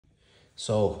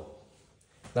So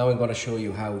now I'm going to show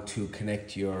you how to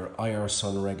connect your IR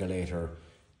Sun regulator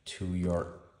to your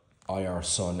IR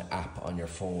Sun app on your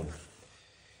phone.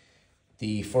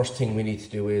 The first thing we need to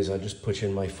do is, I'll just put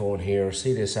in my phone here,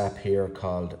 see this app here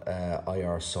called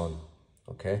IR Sun,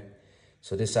 okay?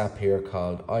 So this app here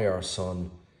called IR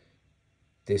Sun,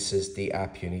 this is the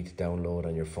app you need to download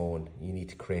on your phone. You need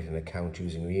to create an account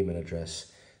using your email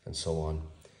address and so on.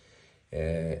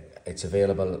 It's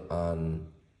available on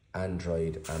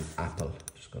Android and Apple.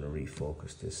 Just going to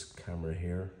refocus this camera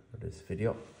here for this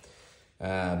video.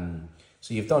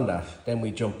 So you've done that. Then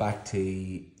we jump back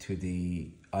to the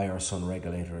IR Sun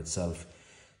regulator itself.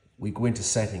 We go into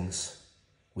settings,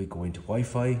 we go into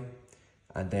Wi-Fi,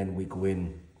 and then we go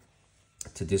in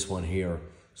to this one here.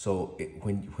 So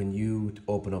when you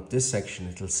open up this section,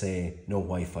 it'll say no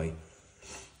Wi-Fi.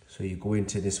 So you go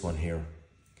into this one here.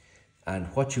 And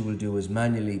what you will do is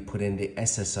manually put in the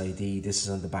SSID. This is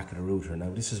on the back of the router.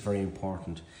 Now this is very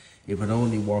important. It would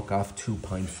only work off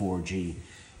 2.4G.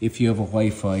 If you have a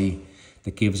Wi-Fi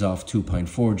that gives off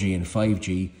 2.4G and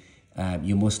 5G,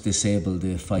 you must disable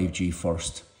the 5G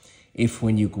first. If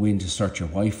when you go in to search your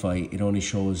Wi-Fi, it only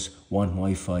shows one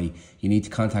Wi-Fi, you need to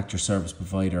contact your service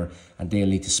provider and they'll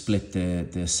need to split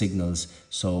the signals.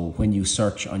 So when you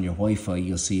search on your Wi-Fi,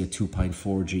 you'll see a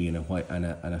 2.4G and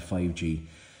a 5G.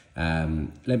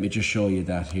 Let me just show you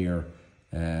that here.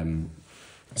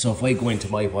 So if I go into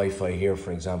my Wi-Fi here,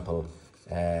 for example,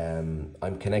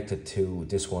 I'm connected to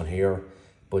this one here,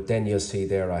 but then you'll see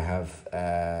there I have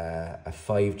a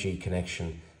 5G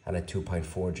connection and a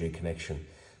 2.4G connection.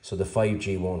 So the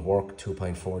 5G won't work,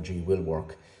 2.4G will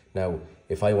work. Now,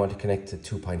 if I want to connect to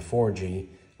 2.4G,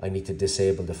 I need to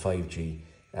disable the 5G.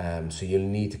 So you'll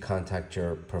need to contact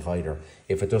your provider.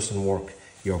 If it doesn't work,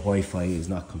 your Wi-Fi is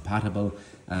not compatible,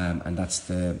 and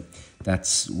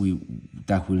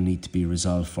that will need to be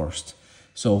resolved first.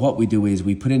 So what we do is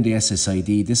we put in the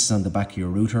SSID. This is on the back of your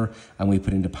router, and we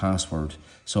put in the password.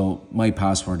 So my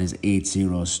password is 8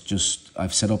 zeros.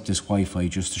 I've set up this Wi-Fi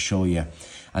just to show you,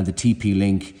 and the TP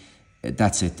link,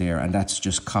 that's it there, and that's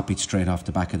just copied straight off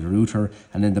the back of the router,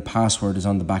 and then the password is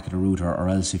on the back of the router, or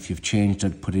else if you've changed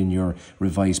it, put in your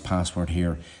revised password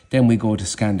here. Then we go to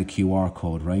scan the QR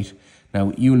code, right?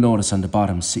 Now you'll notice on the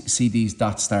bottom, see these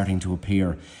dots starting to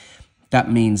appear. That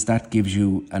means that gives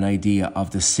you an idea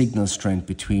of the signal strength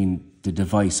between the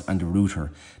device and the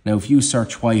router. Now if you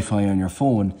search Wi-Fi on your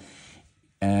phone,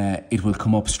 it will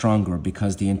come up stronger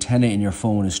because the antenna in your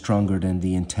phone is stronger than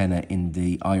the antenna in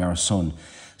the IR Sun.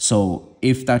 So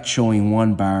if that's showing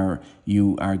 1 bar,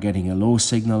 you are getting a low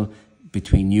signal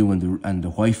between you and the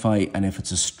Wi-Fi, and if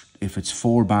it's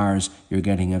 4 bars, you're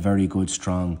getting a very good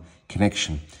strong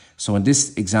connection. So in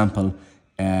this example,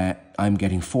 I'm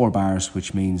getting 4 bars,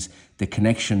 which means the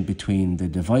connection between the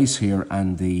device here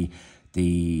and the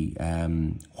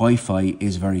Wi-Fi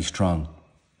is very strong.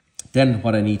 Then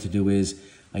what I need to do is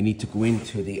I need to go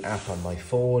into the app on my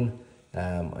phone.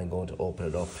 I'm going to open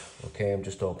it up. Okay, I'm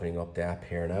just opening up the app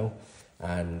here now,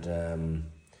 and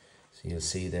so you'll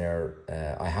see there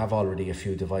I have already a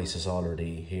few devices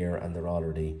already here, and they're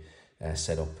already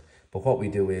set up. But what we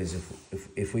do is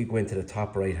if we go into the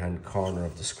top right hand corner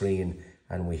of the screen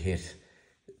and we hit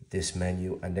this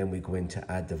menu, and then we go into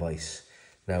add device.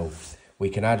 Now we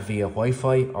can add via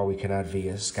Wi-Fi, or we can add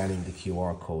via scanning the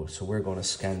QR code. So we're going to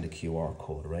scan the QR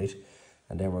code, right?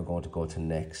 And then we're going to go to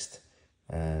next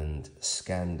and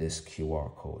scan this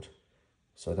QR code.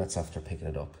 So that's after picking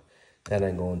it up. Then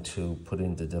I'm going to put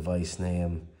in the device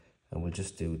name, and we'll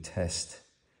just do test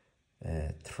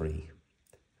 3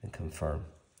 and confirm.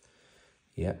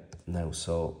 Yeah, now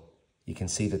so you can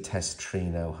see the test 3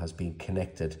 now has been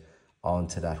connected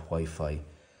onto that Wi-Fi.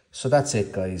 So that's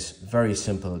it, guys. Very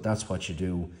simple. That's what you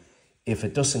do. If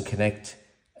it doesn't connect,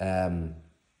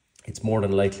 it's more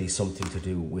than likely something to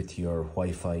do with your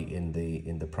Wi-Fi in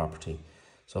the property.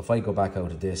 So if I go back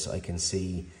out of this, I can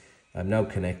see I'm now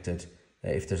connected.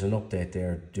 If there's an update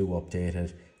there, do update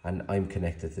it, and I'm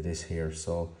connected to this here.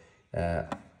 So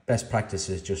best practice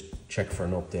is just check for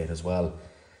an update as well.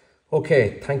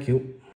 Okay, thank you.